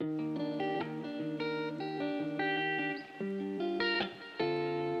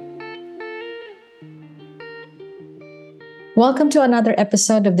Welcome to another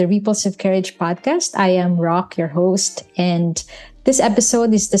episode of the Ripples of Courage podcast. I am Rock, your host, and this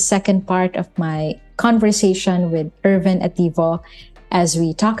episode is the second part of my conversation with Irvin Ativo as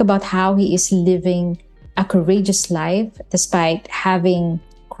we talk about how he is living a courageous life despite having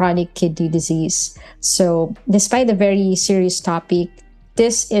chronic kidney disease. So, despite a very serious topic,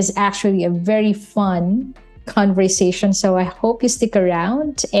 this is actually a very fun conversation. So, I hope you stick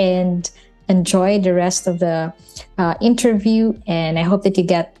around and enjoy the rest of the interview, and I hope that you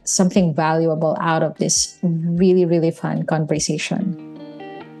get something valuable out of this really, really fun conversation.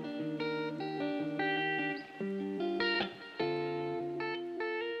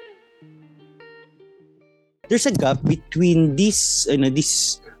 There's a gap between these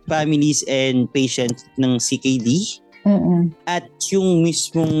families and patients ng CKD at yung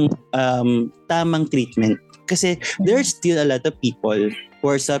mismong tamang treatment. Kasi there's still a lot of people who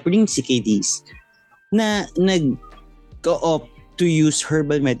are suffering CKDs na nag-co-opt to use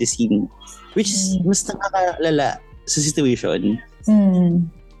herbal medicine, which is mas nakakalala sa situation.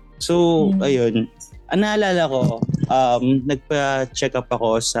 So, ayun. Ang naalala ko, nagpa-check up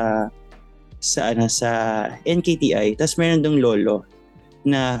ako sa NKTI, tapos meron dong lolo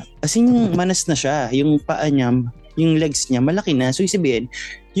na as in yung manas na siya, yung paa niya, yung legs niya malaki na, so sabihin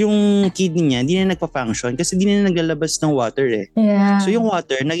yung kidney niya hindi na nagpa-function kasi hindi na naglalabas ng water so yung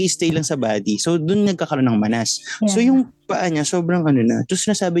water nag-i-stay lang sa body, so dun nagkakaroon ng manas. So yung paa niya sobrang na, tapos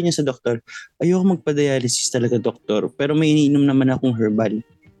sinasabi niya sa doktor, ayoko magpa-dialysis talaga doktor, pero may iniinom naman akong herbal.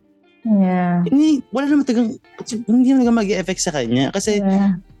 Wala naman hindi naman mag-e-effect sa kanya kasi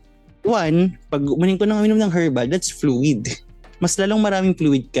one, pag umanin ko ng uminom ng herbal, that's fluid. Mas lalong maraming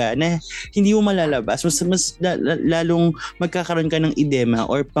fluid ka na hindi mo malalabas. Mas lalong magkakaroon ka ng edema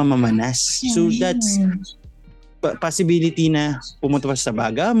or pamamanas. So that's possibility na pumunta pa siya sa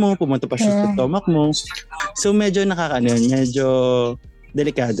baga mo, pumunta pa siya sa stomach mo. So medyo medyo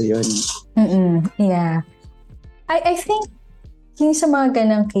delikado yun. Yeah. I think yung sa mga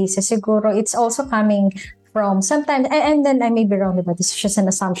ganang cases, siguro it's also coming from sometimes, and then I may be wrong about this, it's just an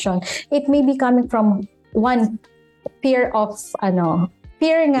assumption. It may be coming from one fear of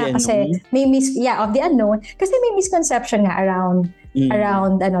fear nga kasi may of the unknown kasi may misconception nga around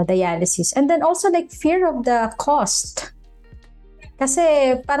dialysis, and then also like fear of the cost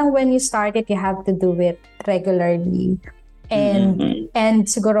kasi parang when you start it you have to do it regularly and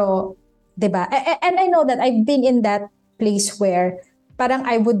siguro diba, and I know that I've been in that place where parang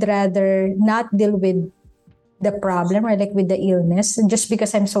I would rather not deal with the problem or like with the illness just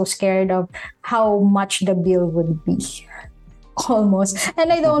because I'm so scared of how much the bill would be almost. And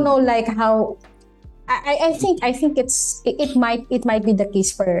I don't know like how I think it might be the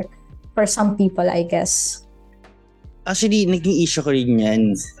case for some people, I guess. Actually, naging issue ko rin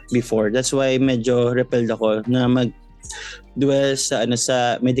yan before. That's why medyo repelled ako na mag-dwell sa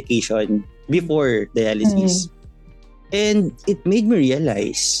medication before dialysis. And it made me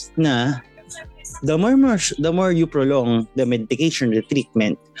realize na the more you prolong the medication, the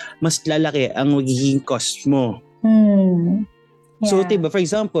treatment, mas lalaki ang magiging cost mo. So, diba, for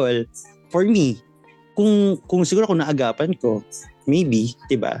example, for me, kung siguro kung naagapan ko, maybe,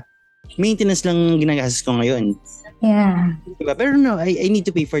 diba, maintenance lang ginagastos ko ngayon. Diba? Pero no, I need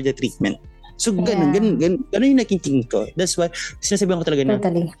to pay for the treatment. So, ganun yung naging ko. That's why, sinasabihan ko talaga na,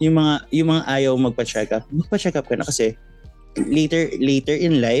 yung mga ayaw magpa-check up ka na kasi later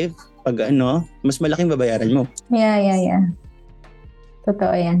in life, pag mas malaking babayaran mo. Yeah.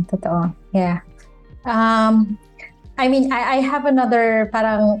 Totoo yan. Yeah. I mean, I have another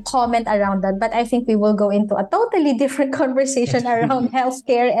parang comment around that, but I think we will go into a totally different conversation around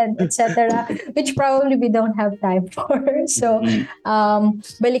healthcare and etc., which probably we don't have time for. So,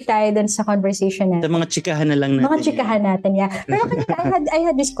 balik tayo dun sa conversation natin. Sa mga chikahan na lang natin. Mga chikahan natin, yeah. Pero kanina, I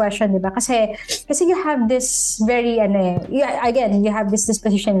had this question, diba? Kasi you have this very, you have this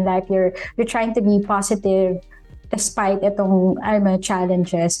disposition in life. You're trying to be positive despite itong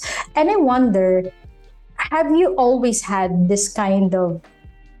challenges. And I wonder, have you always had this kind of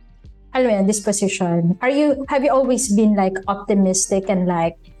disposition? Have you always been like optimistic and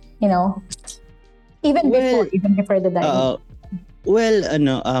like, even before the diet?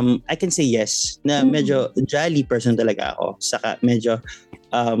 I can say yes. Na medyo jolly person talaga ako. Saka medyo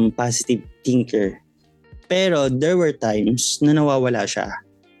positive thinker. Pero there were times na nawawala siya.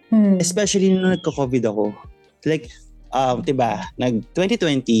 Especially nung nagko-COVID ako. Like, diba,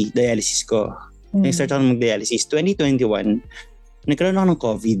 2020 dialysis ko. Nag-start ako mag-dialysis. 2021, nagkaroon ako ng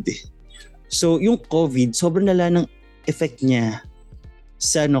COVID. So, yung COVID, sobrang lala ng effect niya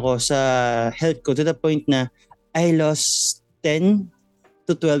sa health ko to the point na I lost 10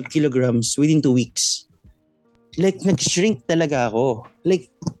 to 12 kilograms within 2 weeks. like nag-shrink talaga ako.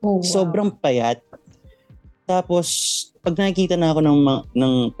 Like Oh, wow. sobrang payat. Tapos pag nakikita na ako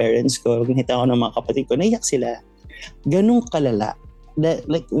ng parents ko, pag nakita ako ng mga kapatid ko, naiyak sila. Ganun kalala.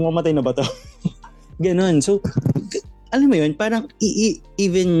 Like umamatay na ba to? Ganun. So alam mo yun, parang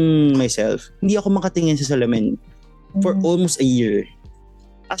even myself, hindi ako makatingin sa salamin for almost a year.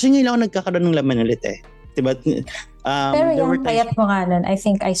 Actually, ngayon lang ako nagkakaroon ng laman ulit eh. Diba? Pero yung payat mo nga nun, I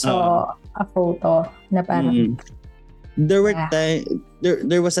think I saw a photo na parang... There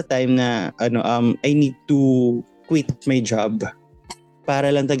was a time na I need to quit my job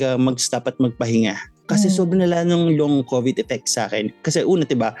para lang mag-stop at magpahinga. Kasi sobrang nala ng long COVID effect sa akin. Kasi una,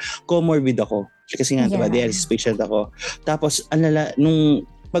 diba, comorbid ako. Kasi nga, diba, dialysis patient ako. Tapos, nung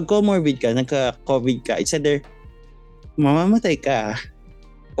pag comorbid ka, nagka-COVID ka, it's either mamamatay ka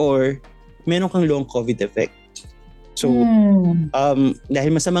or meron kang long COVID effect. So,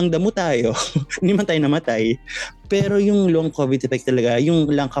 dahil masamang damo tayo, hindi man tayo namatay, pero yung long COVID effect talaga,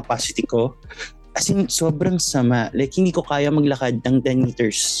 yung lung capacity ko, as in, sobrang sama. Like, hindi ko kaya maglakad ng 10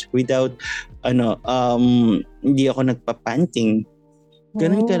 meters without, hindi ako nagpapanting.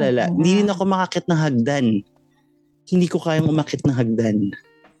 Ganun kalala. Hindi rin ako makakit ng hagdan. Hindi ko kayang umakit ng hagdan.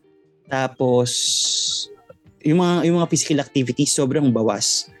 Tapos, yung mga physical activities, sobrang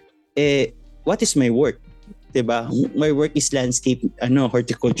bawas. What is my work? Diba? My work is landscape,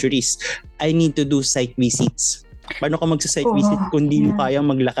 horticulturist. I need to do site visits. Paano ka magsa-site visit kung hindi mo kayang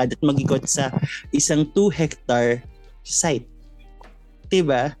maglakad at mag-ikot sa isang 2-hectare site?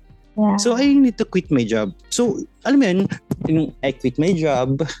 Diba? Yeah. So, I need to quit my job. So, alam mo yun, I quit my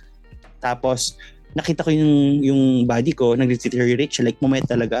job, tapos, nakita ko yung body ko, nag-deteriorate siya, like, pumayat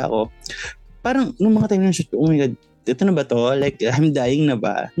talaga ako. Parang, nung mga time na siya, oh my God, ito na ba to? Like, I'm dying na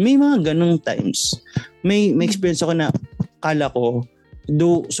ba? May mga ganong times. May experience ako na, kala ko,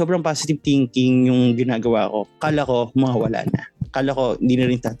 though sobrang positive thinking yung ginagawa ko, kala ko, mawawala na. Kala ko, hindi na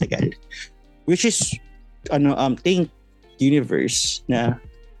rin tatagal. Which is, thank universe na,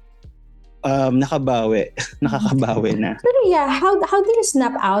 nakakabawi na. Pero yeah, how do you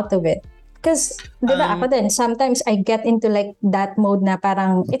snap out of it? Because, diba ako din, sometimes I get into like that mode na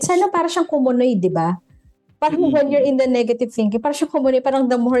parang, it's parang siyang kumunoy, diba? Parang when you're in the negative thinking, parang siyang kumunoy, parang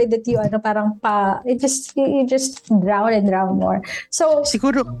the more that you, you just drown and drown more. So,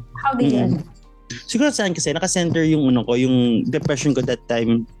 siguro, how do you siguro saan kasi, naka-center yung yung depression ko that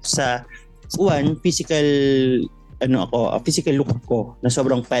time sa, physical look ko, na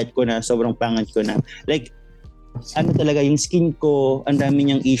sobrang fat ko na, sobrang pangit ko na. Like, talaga yung skin ko, ang dami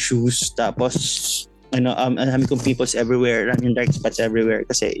niyang issues, tapos, ang dami kong pimples everywhere, random dark spots everywhere,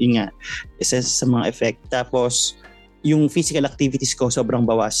 kasi yun nga, isa sa mga effect. Tapos, yung physical activities ko, sobrang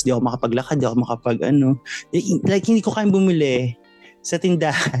bawas. Di ako makapaglakad, di ako like, hindi ko kayang bumili sa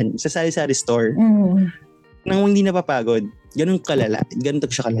tindahan, sa sari-sari store, nang hindi napapagod. Ganun kalala. Ganun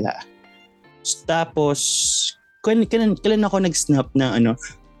siya kalala. Tapos, kailan ako nag-snap na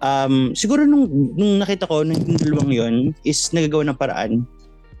siguro nung nakita ko ng dalawang yon is nagagawa ng paraan.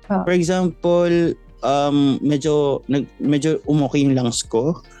 For example, medyo umokay yung lungs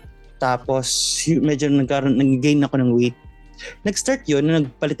ko. Tapos medyo nag-gain ako ng weight. Nag-start yun na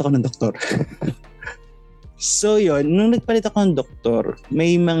nagpalit ako ng doktor. So yun, nung nagpalit ako ng doktor,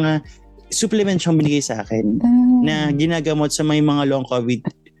 may mga supplement siyang binigay sa akin na ginagamot sa may mga long COVID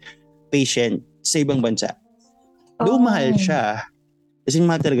patient sa ibang bansa. Doon mahal siya. Kasi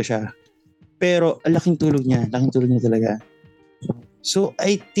mahal talaga siya. Pero laking tulong niya talaga. So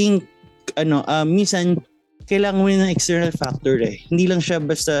I think minsan kailangan mo ng external factor eh. Hindi lang siya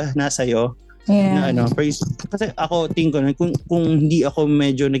basta nasa'yo. Yeah. Na kasi ako tingin ko na kung hindi ako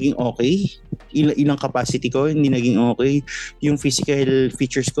medyo naging okay, ilang capacity ko hindi naging okay, yung physical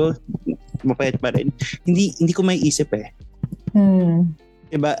features ko mapayat pa rin. Hindi ko may isip eh.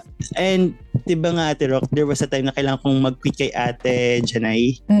 Diba? And diba nga Ate Rock, there was a time na kailangan kong mag-quit kay Ate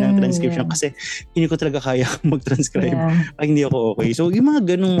Janay ng transcription kasi hindi ko talaga kaya mag-transcribe pag hindi ako okay. So yung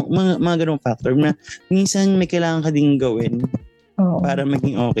mga ganung factor na minsan may kailangan ka ding gawin para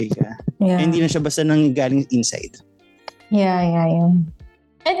maging okay ka. Yeah. Hindi na siya basta nang galing inside. Yeah.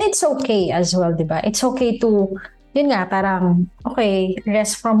 And it's okay as well, diba? It's okay to, yun nga, parang, okay,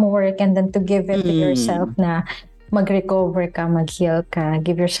 rest from work and then to give it to yourself na mag-recover ka, mag-heal ka,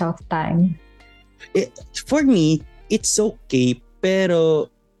 give yourself time. For me, it's okay, pero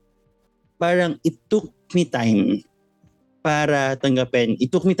parang it took me time para tanggapin. It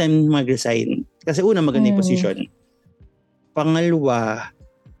took me time mag-resign. Kasi una, maganda yung position. Pangalawa,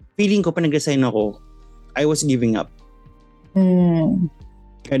 feeling ko pa nag-resign ako, I was giving up.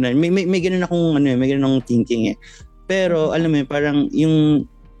 Ganun. May ganun akong may ganun akong thinking eh. Pero alam mo parang yung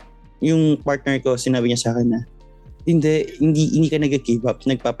partner ko, sinabi niya sa akin na, hindi ka nag-give up,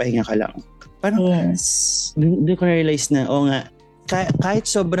 nagpapahinga ka lang. Parang, Yes. doon ko na-realize na, nga, kahit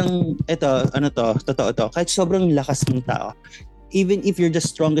sobrang, totoo to, kahit sobrang lakas ng tao, even if you're the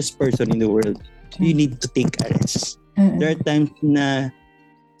strongest person in the world, you need to take a rest. There are times na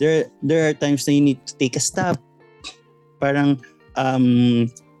you need to take a stop. Parang,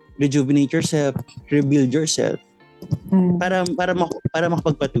 rejuvenate yourself, rebuild yourself, para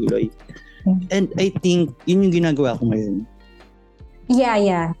makapagpatuloy. And I think, yun yung ginagawa ko ngayon.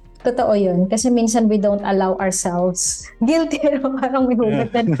 Yeah. Totoo yun. Kasi minsan we don't allow ourselves. Guilty, parang may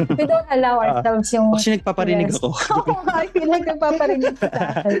hugatan. We don't allow ourselves yung... Actually, nagpaparinig ako. I feel like nagpaparinig ka.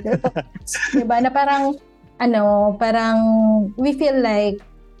 Diba? Na parang, parang we feel like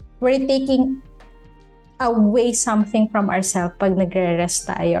we're taking away something from ourselves pag nagre-rest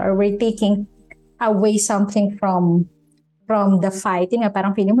tayo, or we're taking away something from the fight. Yung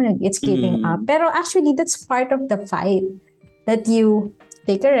parang feeling mo it's giving up. Pero actually, that's part of the fight. That you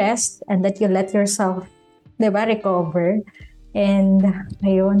take a rest and that you let yourself, diba, recover. And,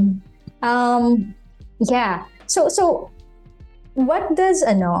 ayun. Yeah. So, what does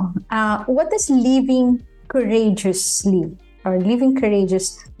living courageously or living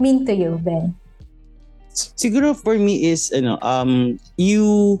courageous mean to you, Ben? Siguro for me is,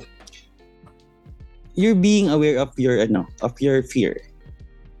 you're being aware of your fear.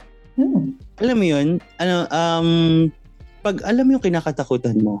 Alam mo yun, pag alam mo yung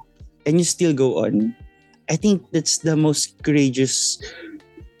kinakatakutan mo and you still go on, I think that's the most courageous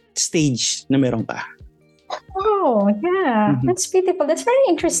stage na meron ka. Oh, yeah. That's beautiful. That's very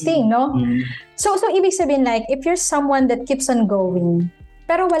interesting, no? So ibig sabihin, like, if you're someone that keeps on going,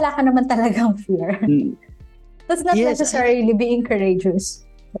 pero wala ka naman talagang fear, that's not necessarily being courageous.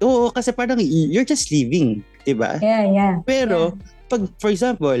 Oo, kasi parang you're just living, diba? Yeah. Pero, pag, for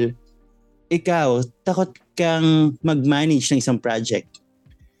example, ikaw, takot kang mag-manage ng isang project,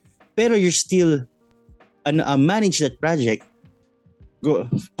 pero you're still manage that project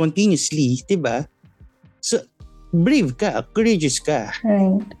continuously, diba? So, brave ka, courageous ka.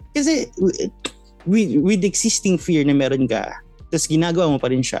 Right. Kasi, with existing fear na meron ka, tapos ginagawa mo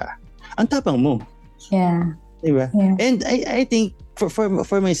pa rin siya, ang tapang mo. Yeah. Diba? Yeah. And I think,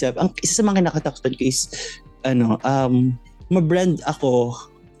 for myself, ang isa sa mga nakatakutan ko is, ma-brand ako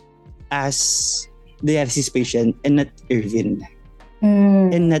as dialysis patient and not Irvin.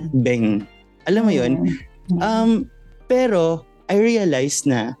 And not Beng. Alam mo yun? Pero I realized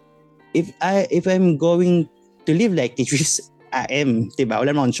na if I'm going to live like this, which I am, diba?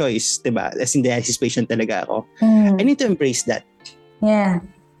 Wala namang choice, diba? As in dialysis patient talaga ako. I need to embrace that. Yeah.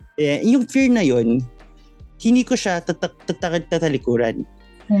 Yung fear na yun, hindi ko siya tatalikuran.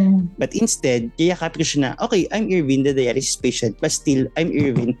 But instead, kayakapin ko siya na, okay, I'm Irvin, the dialysis patient, but still, I'm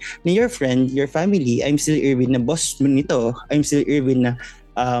Irvin na your friend, your family. I'm still Irvin na boss mo nito. I'm still Irvin na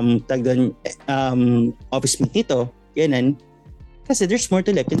office mate nito. Ganon. Kasi there's more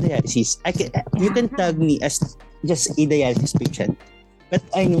to life than dialysis. You can tag me as just a dialysis patient. But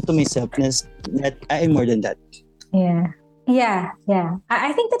I know to myself that I am more than that. Yeah.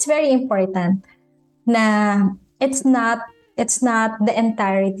 I think that's very important na it's not the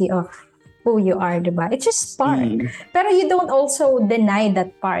entirety of who you are, diba? It's just part. Pero you don't also deny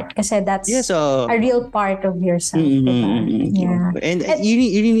that part kasi that's a real part of yourself, diba? Yeah. And you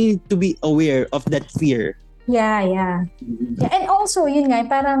need to be aware of that fear. Yeah. And also, yun nga,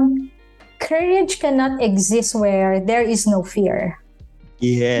 parang courage cannot exist where there is no fear.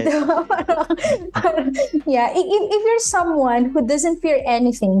 Yeah. Yeah. If you're someone who doesn't fear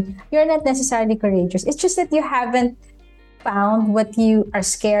anything, you're not necessarily courageous. It's just that you haven't found what you are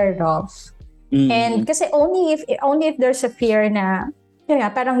scared of. And kasi only if there's a fear na,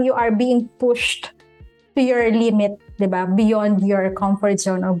 parang you are being pushed to your limit, diba? Beyond your comfort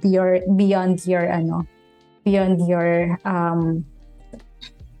zone or beyond your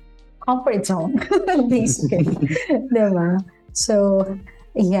comfort zone, basically. Diba? So,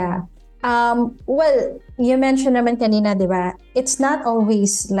 yeah. Well, you mentioned naman kanina, diba? It's not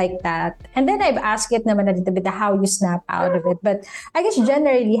always like that. And then I've asked it naman a little bit how you snap out of it. But I guess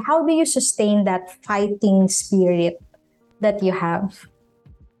generally, how do you sustain that fighting spirit that you have?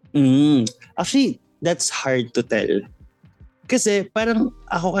 Actually, that's hard to tell. Kasi parang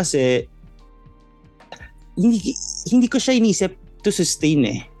ako kasi, hindi ko siya inisip to sustain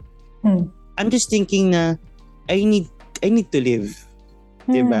eh. I'm just thinking na I need to live.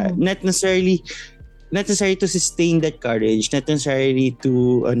 Diba? Not necessarily to sustain that courage, not necessarily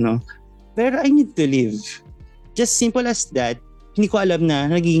to pero I need to live. Just simple as that. Hindi ko alam na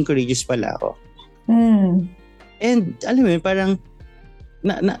nagiging courageous pala ako. And alam mo yun, parang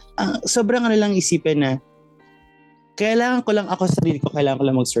sobrang lang isipin na kailangan ko lang ako sa sarili ko, kailangan ko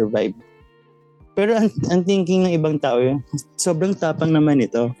lang mag-survive. Pero ang thinking ng ibang tao, sobrang tapang naman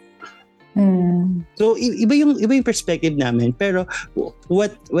ito. So iba yung perspective namin, pero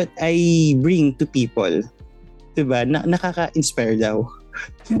what I bring to people, 'di ba? Nakaka-inspire daw.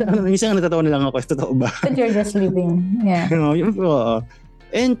 Minsan natatawa na lang ako, totoo ba? But you're just living. Yeah.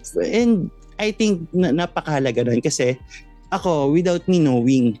 And I think napakahalaga nun kasi ako, without me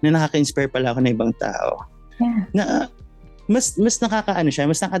knowing na nakaka-inspire pala ako ng ibang tao. Yeah. Na mas nakakaano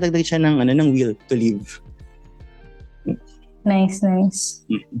siya, mas nakadagdag siya ng will to live. Nice.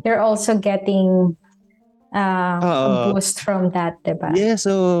 You're also getting a boost from that, diba? Yeah,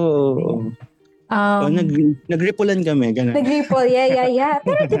 so nagripulan kami, ganun. Nagripple, yeah.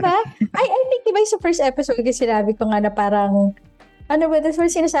 Pero diba, I think diba sa first episode kasi sinabi ko nga na parang that's why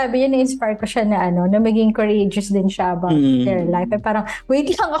sinasabi yun, na-inspire ko siya na na maging courageous din siya about their life. Parang,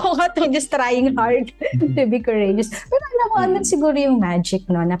 wait lang ako nga to, just trying hard to be courageous. Pero alam mo, andun siguro yung magic,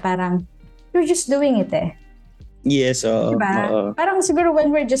 no, na parang, you're just doing it eh. Yes, diba? Parang siguro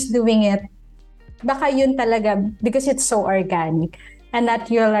when we're just doing it, baka yun talaga, because it's so organic, and that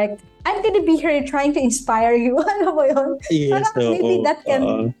you're like, I'm gonna be here trying to inspire you. Ano mo yun? Yes, parang maybe that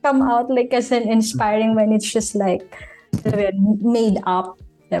can come out like as an inspiring when it's just like, made up,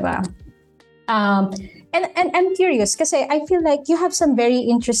 diba? And I'm curious kasi I feel like you have some very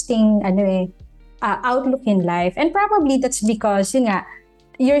interesting outlook in life, and probably that's because yun nga,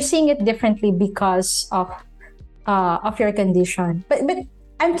 you're seeing it differently because of your condition. But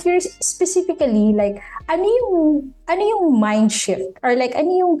I'm curious specifically, like ano yung mind shift, or like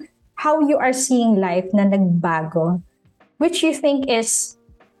ano yung how you are seeing life na nagbago, which you think is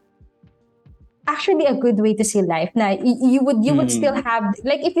actually a good way to see life, na you would still have,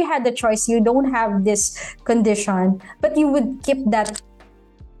 like if you had the choice, you don't have this condition, but you would keep that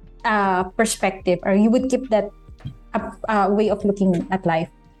perspective, or you would keep that way of looking at life.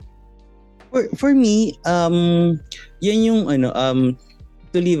 For me, yan yung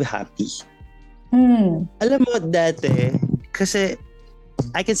to live happy. Alam mo, dati kasi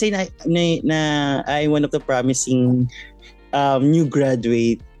I can say na I'm one of the promising new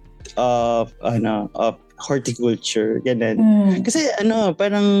graduate of horticulture, ganun. Kasi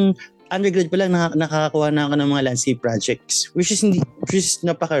parang undergrad pa lang nakakakuha na ako ng mga landscape projects, which is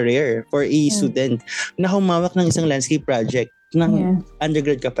napaka-rare for a student na humawak ng isang landscape project ng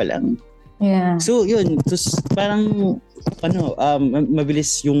undergrad ka pa lang. Yeah. So yun, parang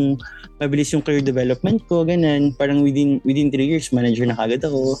mabilis yung career development ko, ganun. Parang within 3 years manager na kagad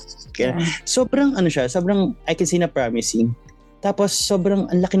ako. Kaya sobrang sobrang I can say na promising. Tapos sobrang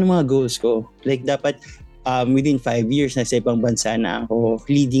ang laki ng mga goals ko. Like dapat within 5 years na sa ibang bansa na ako,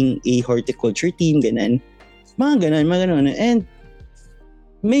 leading a horticulture team, ganun. Mga ganun. And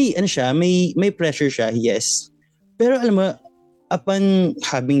may pressure siya, yes. Pero alam mo, upon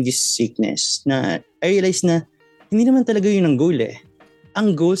having this sickness, na I realized na hindi naman talaga yun ang goal eh.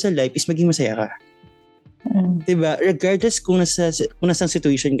 Ang goal sa life is maging masaya ka. Diba? Regardless kung nasang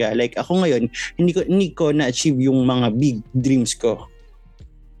situation ka, like ako ngayon, hindi ko na-achieve yung mga big dreams ko.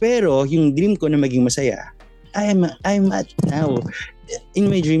 Pero yung dream ko na maging masaya, I'm at now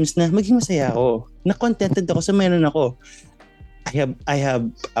in my dreams na maging masaya ako. Na contented ako sa meron ako. I have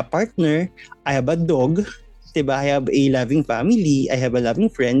a partner, I have a dog, diba? I have a loving family, I have a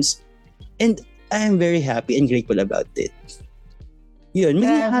loving friends, and I am very happy and grateful about it. Yun,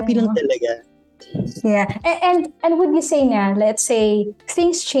 maging happy lang talaga. Yeah. And would you say na, let's say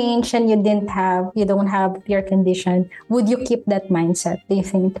things change and you don't have your condition, would you keep that mindset, do you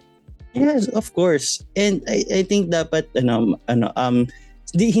think? Yes, of course. And I think dapat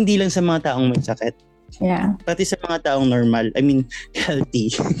hindi lang sa mga taong may sakit. Yeah. Pati sa mga taong normal, I mean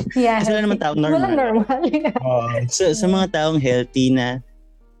healthy. Yeah. Kasi wala naman taong normal. Walang normal. Sa mga taong healthy na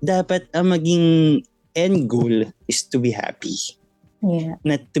dapat ang maging end goal is to be happy. Yeah.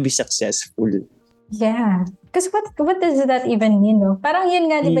 Not to be successful. Yeah. Because what does that even mean, no? Parang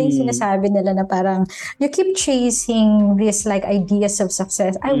yun nga, di ba yung sinasabi nila na parang you keep chasing this like ideas of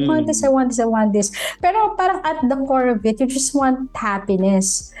success. I want this, I want this. Pero parang at the core of it, you just want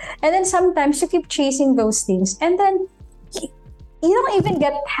happiness. And then sometimes you keep chasing those things. And then you don't even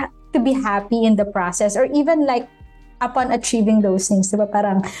get to be happy in the process, or even like upon achieving those things. Di ba?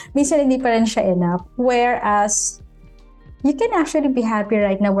 Parang minsan hindi pa rin siya enough. Whereas you can actually be happy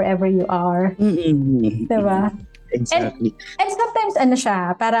right now wherever you are. Diba? Exactly. And sometimes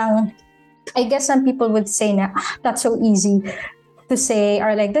parang I guess some people would say na that's so easy to say,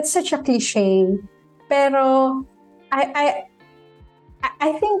 or like that's such a cliche. Pero I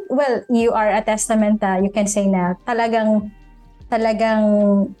think, well, you are a testament, you can say na talagang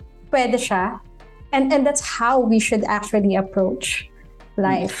pwede siya. And that's how we should actually approach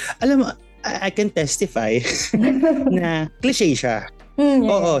life. Alam mo, I can testify na cliche siya.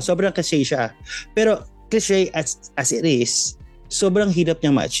 Oo, sobrang cliche siya. Pero cliche as it is, sobrang hirap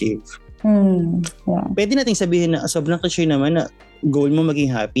niyang ma-achieve. Pwede nating sabihin na sobrang cliche naman na goal mo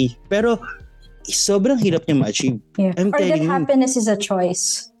maging happy. Pero sobrang hirap niyang ma-achieve. Or that happiness is a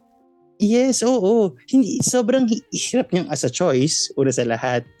choice. Yes, oo. Hindi, sobrang hirap niyang as a choice, una sa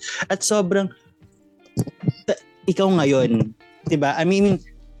lahat. At sobrang, ikaw ngayon, diba? I mean,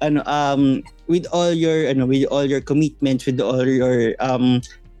 with all your commitments, with all your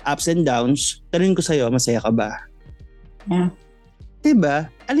ups and downs, tanong ko sa'yo, masaya ka ba? Yeah. Diba?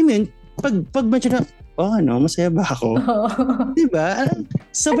 Alam mo yun, pag medyo na, masaya ba ako? Diba?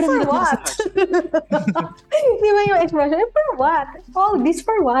 Sobrang for what? Diba yung expression? For what? All this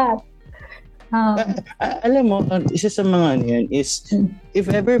for what? Alam mo, isa sa mga yan is, if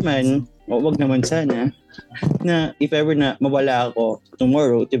ever man, wag naman sana, na if ever na mawala ako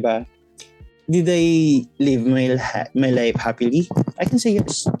tomorrow, diba? Did I live my life happily? I can say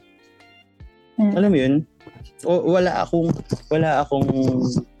yes. Alam mo yun? Wala akong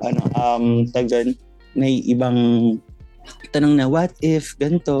tagan na ibang tanong na what if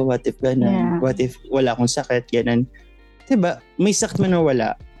ganito, what if ganon, what if wala akong sakit, ganon. Diba? May sakit man na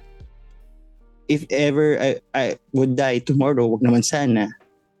wala. If ever I would die tomorrow, wag naman sana.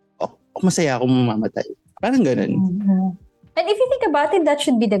 Masaya akong mamamatay. Parang ganun. And if you think about it, that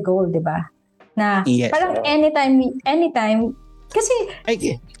should be the goal, di ba? Na parang anytime, kasi...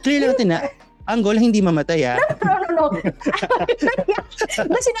 Ay, clear natin na, ang goal hindi mamatay, ha? No.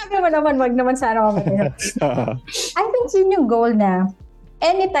 Sinabi mo naman, wag naman sana mamatay. I think yun yung goal na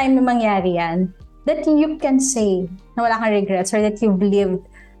anytime na mangyari yan, that you can say na wala kang regrets or that you've lived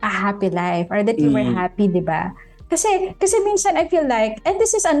a happy life or that you were happy, di ba? Kasi minsan I feel like, and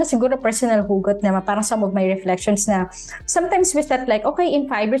this is siguro personal hugot na parang some of my reflections na sometimes we thought like, okay, in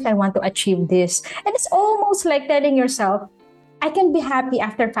 5 years I want to achieve this. And it's almost like telling yourself, I can be happy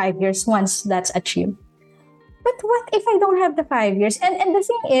after 5 years once that's achieved. But what if I don't have the 5 years? And the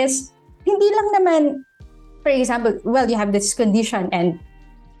thing is, hindi lang naman, for example, well, you have this condition and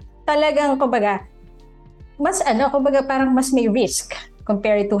talagang, kumbaga parang mas may risk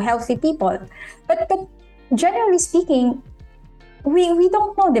compared to healthy people. But generally speaking, we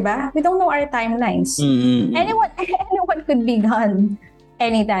don't know, diba? We don't know our timelines. Anyone could be gone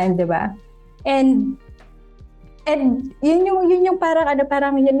anytime, diba? And yun yung parang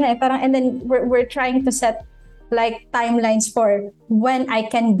yun nga parang, and then we're trying to set like timelines for when I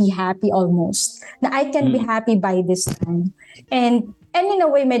can be happy almost. Na I can be happy by this time. And in a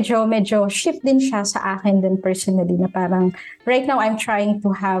way, medyo shift din siya sa akin din personally na parang right now I'm trying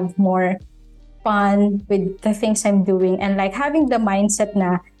to have more fun with the things I'm doing and like having the mindset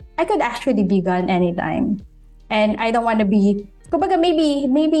na I could actually be gone anytime. And I don't want to be, kumbaga maybe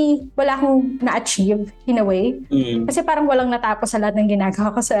wala akong na-achieve in a way. Kasi parang walang natapos sa lahat ng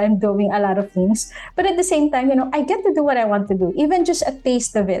ginagawa ko, so I'm doing a lot of things. But at the same time, I get to do what I want to do. Even just a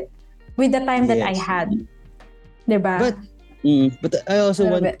taste of it with the time that I had. Diba? But I also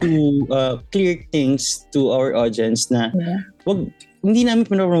want to clear things to our audience na hindi namin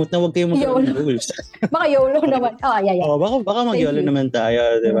pinapromote na wag kayong magkaroon ng goals. Baka YOLO naman. Baka mag-YOLO naman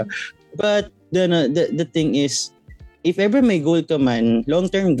tayo, diba? But the thing is, if ever may goal ka man,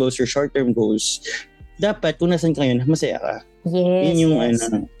 long-term goals or short-term goals, dapat kung nasan ka ngayon, masaya ka. Yes.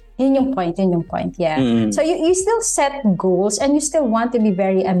 Yun yung point, yeah. So you still set goals and you still want to be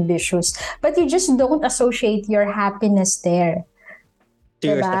very ambitious, but you just don't associate your happiness there.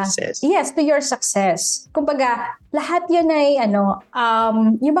 To your success. Yes, to your success. Kumbaga, lahat yun ay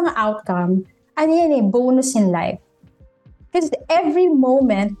yung mga outcome, bonus in life. Because every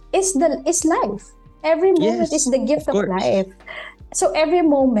moment is life. Every moment is the gift of life. So every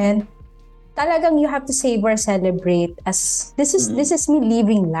moment, talagang you have to savor, celebrate as this is me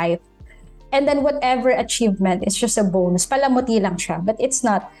living life. And then whatever achievement is just a bonus. Palamuti lang siya, but it's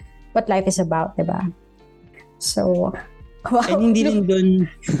not what life is about, diba? So, wow. And hindi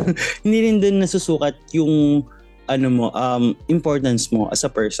rin doon nasusukat yung importance mo as a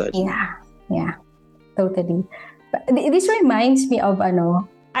person. Yeah. Totally. But this reminds me of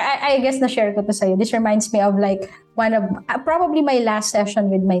I guess na-share ko to sa'yo. This reminds me of like one of, probably my last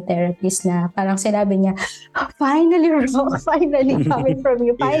session with my therapist na parang sinabi niya, finally coming from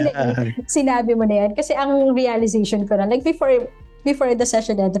you. Finally, sinabi mo na yan. Kasi ang realization ko na, like before the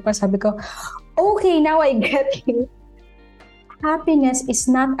session na, sabi ko, okay, now I get it. Happiness is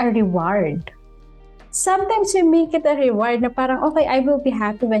not a reward. Sometimes we make it a reward na parang, okay, I will be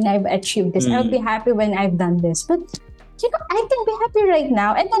happy when I've achieved this. I'll be happy when I've done this. But I can be happy right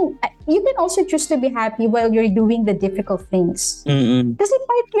now. And then you can also choose to be happy while you're doing the difficult things. Kasi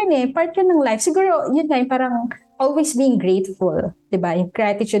part yun ng life. Siguro, yun nga, parang always being grateful, diba? Yung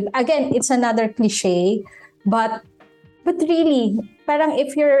gratitude. Again, it's another cliche, but really, parang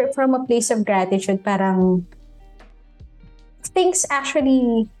if you're from a place of gratitude, parang things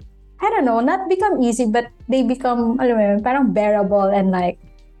actually, I don't know, not become easy, but they become, alam mo yun, parang bearable and like,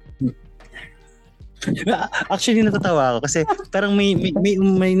 actually natatawa ako kasi parang may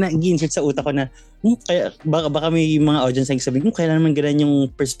nag-insert sa utak ko na kaya baka may mga audience ang sabihin kaya naman ganun yung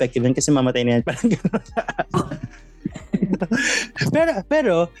perspective nun kasi mamatay na yan parang gano'n.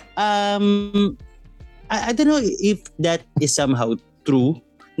 pero I don't know if that is somehow true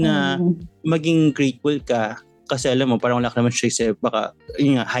na maging grateful ka kasi alam mo parang wala ka naman siya baka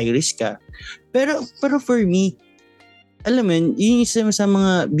yun nga high risk ka pero for me alam mo yun isa sa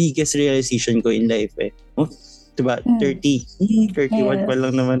mga biggest realization ko in life diba 31 pa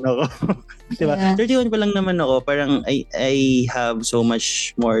lang naman ako diba 31 pa lang naman ako parang I have so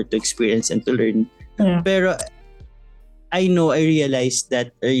much more to experience and to learn pero I realized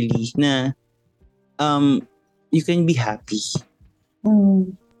that early na you can be happy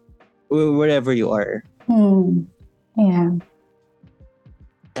wherever you are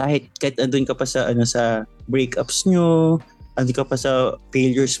kahit andun ka pa sa sa breakups nyo, andun ka pa sa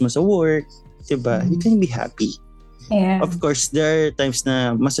failures mo sa work, diba? You can be happy. Of course, there are times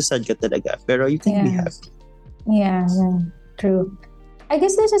na masasad ka talaga, pero you can be happy. Yeah, true. I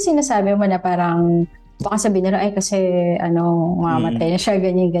guess this is sinasabi mo na parang baka sabihin nila, ay kasi mamatay na siya,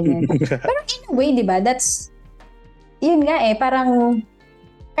 ganyan. Pero in a way, diba, that's yun nga parang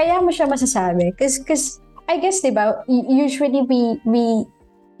kaya mo siya masasabi. Cause I guess, diba,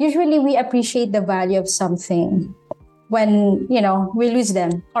 usually we appreciate the value of something when we lose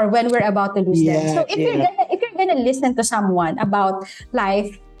them or when we're about to lose them. So if you're gonna listen to someone about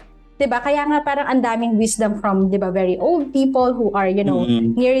life, diba, kaya nga parang ang daming wisdom from, diba, very old people who are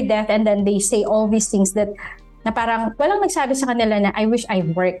near death, and then they say all these things that na parang walang nagsabi sa kanila na I wish I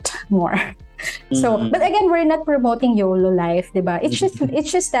worked more. So but again, we're not promoting YOLO life, diba? It's just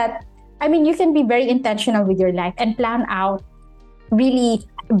that you can be very intentional with your life and plan out really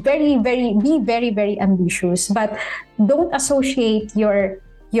very very ambitious, but don't associate your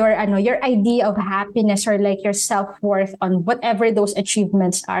idea of happiness or like your self-worth on whatever those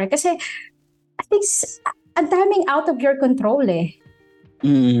achievements are, kasi I think ang daming out of your control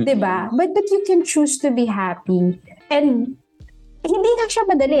diba? But you can choose to be happy, and hindi nga siya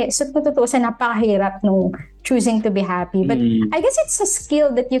madali. So tutuusan, napakahirap nung choosing to be happy. But I guess it's a skill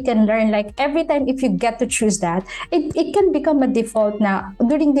that you can learn. Like every time if you get to choose that, it can become a default na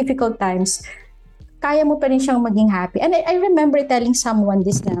during difficult times, kaya mo pa rin siyang maging happy. And I remember telling someone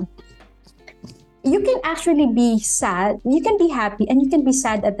this na, you can actually be sad, you can be happy, and you can be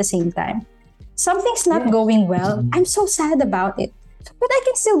sad at the same time. Something's not going well, I'm so sad about it. But I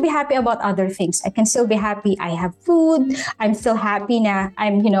can still be happy about other things. I can still be happy I have food. I'm still happy na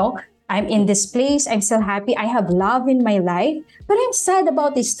I'm in this place. I'm still happy I have love in my life. But I'm sad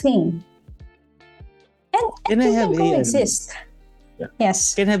about this thing. And can I have can coexist.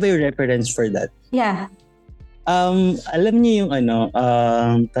 Yes. Can I have a reference for that? Yeah. Alam niyo yung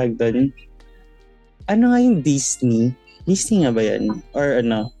tag doon? Ano nga yung Disney? Disney nga ba yan? Or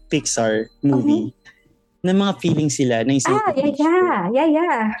Pixar movie? Na mga feelings sila na isang yeah.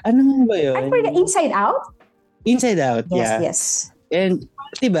 Ano nga ba yun? I forgot, Inside Out? Inside Out, Yes. And,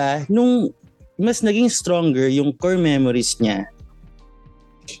 diba, nung mas naging stronger yung core memories niya,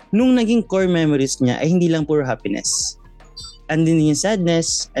 nung naging core memories niya ay hindi lang puro happiness. Andin yung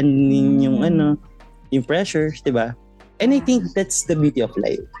sadness, andin yung yung pressure, diba? And I think that's the beauty of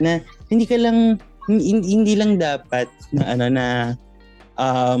life. Na hindi lang dapat na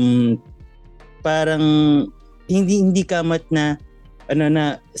parang hindi kamat na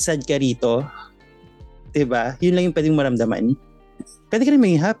na sad ka rito, 'di ba? Yun lang yung pwedeng maramdaman. Pwede ka rin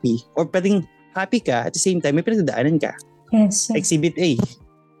maging happy, or pwedeng happy ka at the same time may pinagdadaanan ka. Yes. Exhibit A.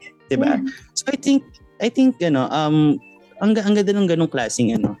 'Di ba? So I think ang ganda ng ganung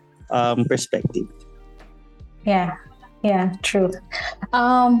klaseng perspective. Yeah, true.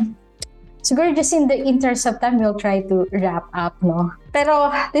 Siguro just in the interest of time, we'll try to wrap up, no?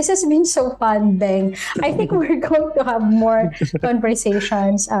 Pero this has been so fun, Beng. I think we're going to have more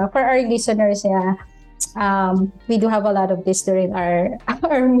conversations for our listeners. Yeah, we do have a lot of this during our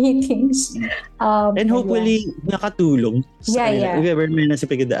meetings. And hopefully, nakatulong. Yeah. If ever may nasa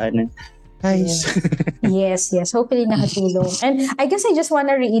pagdadaanan. Guys. Yes. Hopefully nakatulong. And I guess I just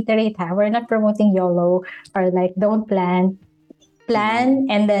want to reiterate, we're not promoting YOLO or like don't plan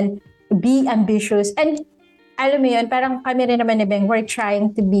and then be ambitious. And alam mo yun, parang kami rin naman ni Beng, we're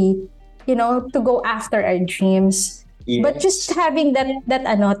trying to be, to go after our dreams. Yes. But just having that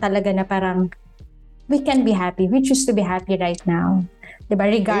talaga na parang, we can be happy. We choose to be happy right now. Diba?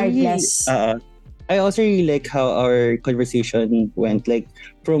 Regardless. I also really like how our conversation went, like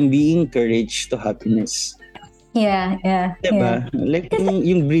from being courage to happiness. Yeah. Diba? Like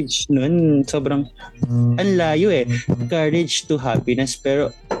yung bridge nun, sobrang ang layo eh. Courage to happiness.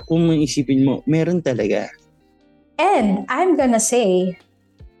 Pero kung maisipin mo, meron talaga. And I'm gonna say,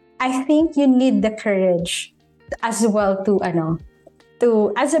 I think you need the courage as well to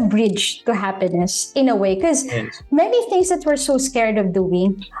as a bridge to happiness in a way. Because many things that we're so scared of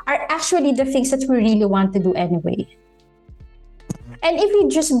doing are actually the things that we really want to do anyway. And if you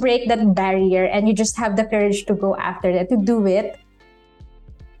just break that barrier and you just have the courage to go after that, to do it,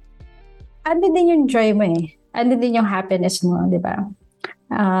 andun din yung joy mo eh. Andun din yung happiness mo, di ba?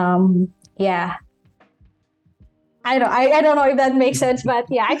 Yeah. I don't know if that makes sense, but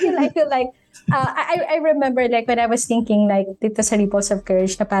yeah, I feel like I remember like when I was thinking like dito sa Ripples of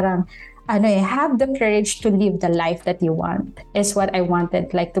Courage na parang have the courage to live the life that you want is what I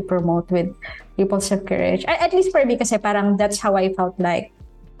wanted like to promote with Ripples of Courage. At least for me kasi parang that's how I felt like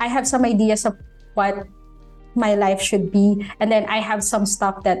I have some ideas of what my life should be, and then I have some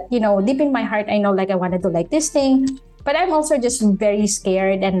stuff that deep in my heart I know like I want to do like this thing, but I'm also just very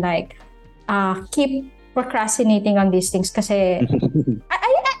scared and like keep procrastinating on these things kasi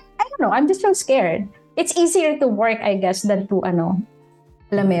I don't know, I'm just so scared. It's easier to work I guess than to alam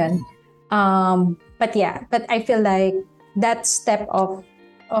mo yun. But I feel like that step of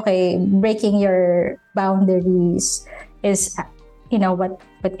breaking your boundaries is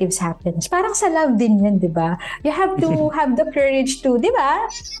what gives happiness. Parang sa love din yun, di ba? You have to have the courage to, di ba?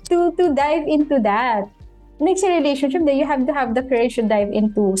 To dive into that. Next relationship, you have to have the courage to dive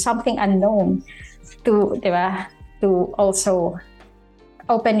into something unknown. To, di ba? To also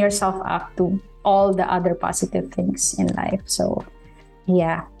open yourself up to all the other positive things in life. So,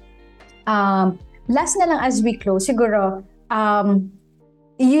 yeah. Last na lang as we close, siguro,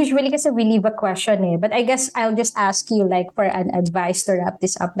 usually kasi we leave a question but I guess I'll just ask you like for an advice to wrap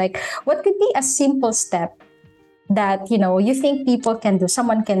this up. Like, what could be a simple step that, you think people can do,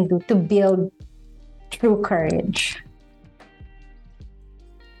 someone can do to build true courage?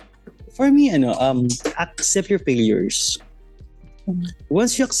 For me, accept your failures.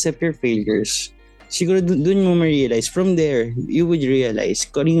 Once you accept your failures, siguro dun mo ma-realize. From there, you would realize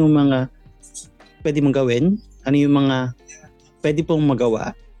kung ano yung mga pwede mong gawin, ano yung mga pwede pong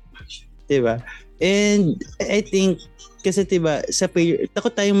magawa. Diba? And I think, kasi diba, sa failure,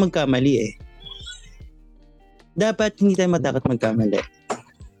 takot tayong magkamali eh. Dapat hindi tayo matakot magkamali.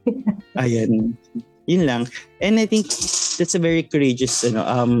 Ayan. Yun lang. And I think that's a very courageous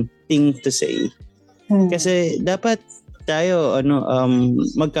thing to say. Kasi dapat tayo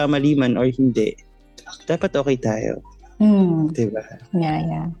magkamali man or hindi. Dapat okay tayo. Diba?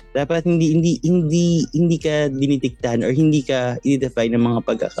 Yeah. Dapat hindi ka dinitiktahan or hindi ka i-define ng mga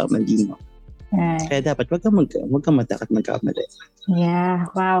pagkakamali mo. Right. Kaya dapat wag ka matakot magkamali. Yeah,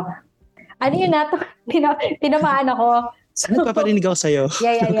 wow. Ano yun tinamaan ako. So, nagpaparinig ako sa'yo.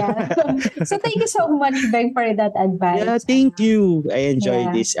 Yeah. So thank you so much, Beng, for that advice. Yeah, thank you. I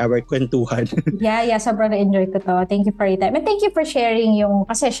enjoyed this, our kwentuhan. Yeah, sobrang na-enjoy ko to. Thank you for your time. And thank you for sharing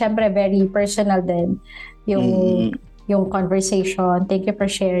kasi syempre very personal din yung conversation. Thank you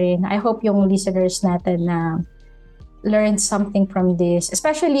for sharing. I hope yung listeners natin na learned something from this,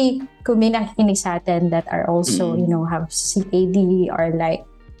 especially kung may nakikinig sa atin that are also, have CKD or like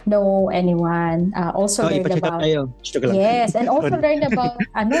know anyone. Also learn about yes, and also learn about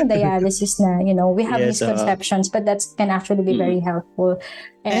dialysis na, we have misconceptions, but that can actually be very helpful.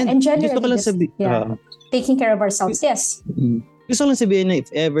 And generally just, taking care of ourselves. Yes. Gusto ko lang sabihin na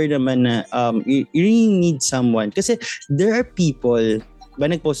if ever naman na you really need someone, kasi there are people,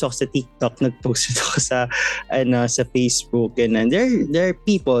 nagpost ako sa TikTok, nagpost ako sa Facebook, and there are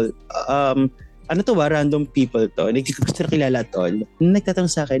people, random people to, hindi ko gusto na kilala to, nagtatanong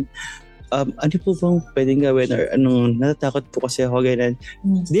sa akin, ano po bang pwedeng gawin or natatakot po kasi ako, ganyan.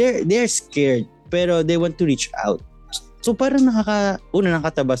 They're scared, pero they want to reach out. So parang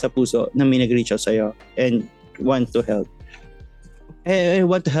nakakataba sa puso na may nag-reach out sa'yo and want to help. I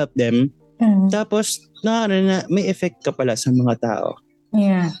want to help them. Tapos, may effect ka pala sa mga tao.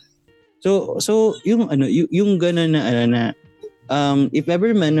 Yeah. So yung gano'n na if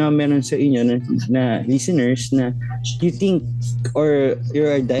ever man meron sa inyo na listeners na you think or you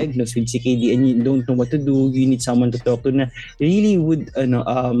are diagnosed with CKD and you don't know what to do, you need someone to talk to na really would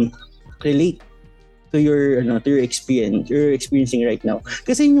relate to your experience you're experiencing right now.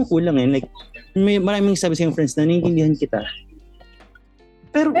 Kasi yun yung kulang like May maraming sabi sa yung friends na naiintindihan kita.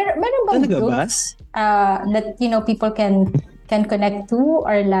 Pero Meron bang talaga ba? groups that people can connect to,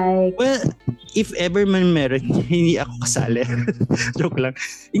 or like... Well, if ever man meron, hindi ako kasali. Joke lang.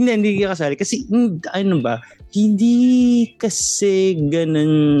 Hindi ako kasali. Kasi, ano ba, hindi kasi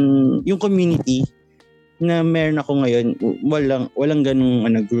ganun, yung community na meron ako ngayon, walang ganung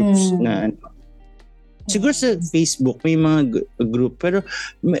groups na siguro sa Facebook may mga group, pero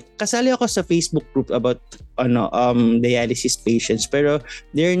kasali ako sa Facebook group about dialysis patients, pero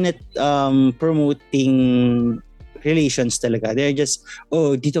they're not promoting relations talaga. They're just,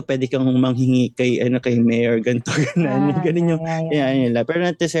 dito pwede kang manghingi kay mayor, ganito, ganun yung nila. Pero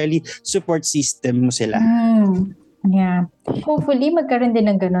not necessarily support system mo sila. Yeah. Hopefully, magkaroon din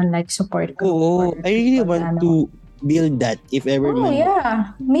ng ganun, like support group. Oo. I really want to build that if ever man.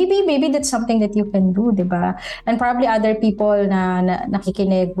 Yeah. Maybe that's something that you can do, diba? And probably other people na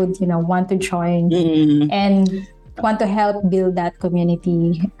nakikinig would, want to join and want to help build that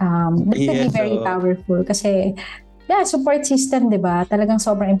community. That can be very powerful kasi support system, diba? Talagang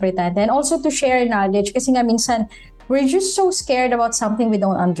sobrang importante. And also to share knowledge kasi nga minsan, we're just so scared about something we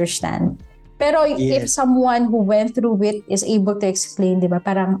don't understand. Pero if someone who went through it is able to explain, diba?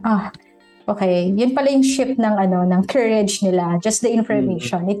 Parang, okay, yun pala yung shift ng courage nila. Just the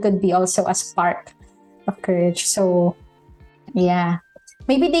information. It could be also a spark of courage. So, yeah.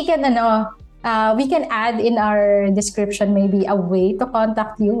 Maybe they can, we can add in our description maybe a way to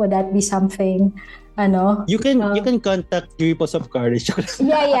contact you. Would that be something, You can contact Ripples of Courage.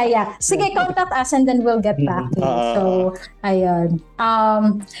 Yeah. Sige, contact us and then we'll get back to you. So, ayun.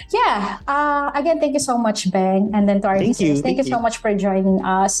 Again, thank you so much, Beng. And then to our listeners, thank you so much for joining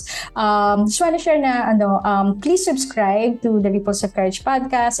us. Just want to share na, please subscribe to the Ripples of Courage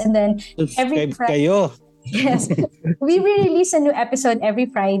podcast, and then every kayo. Yes. We release a new episode every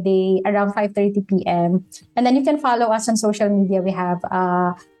Friday around 5:30 p.m. And then you can follow us on social media. We have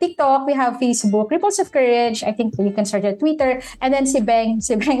TikTok, we have Facebook, Ripples of Courage. I think you can search at Twitter. And then si Beng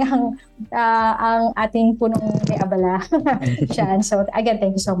ang ating punong may abala. So again,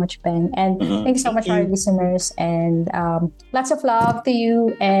 thank you so much, Beng. And thank you so much for our listeners. And lots of love to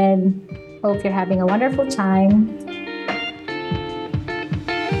you, and hope you're having a wonderful time.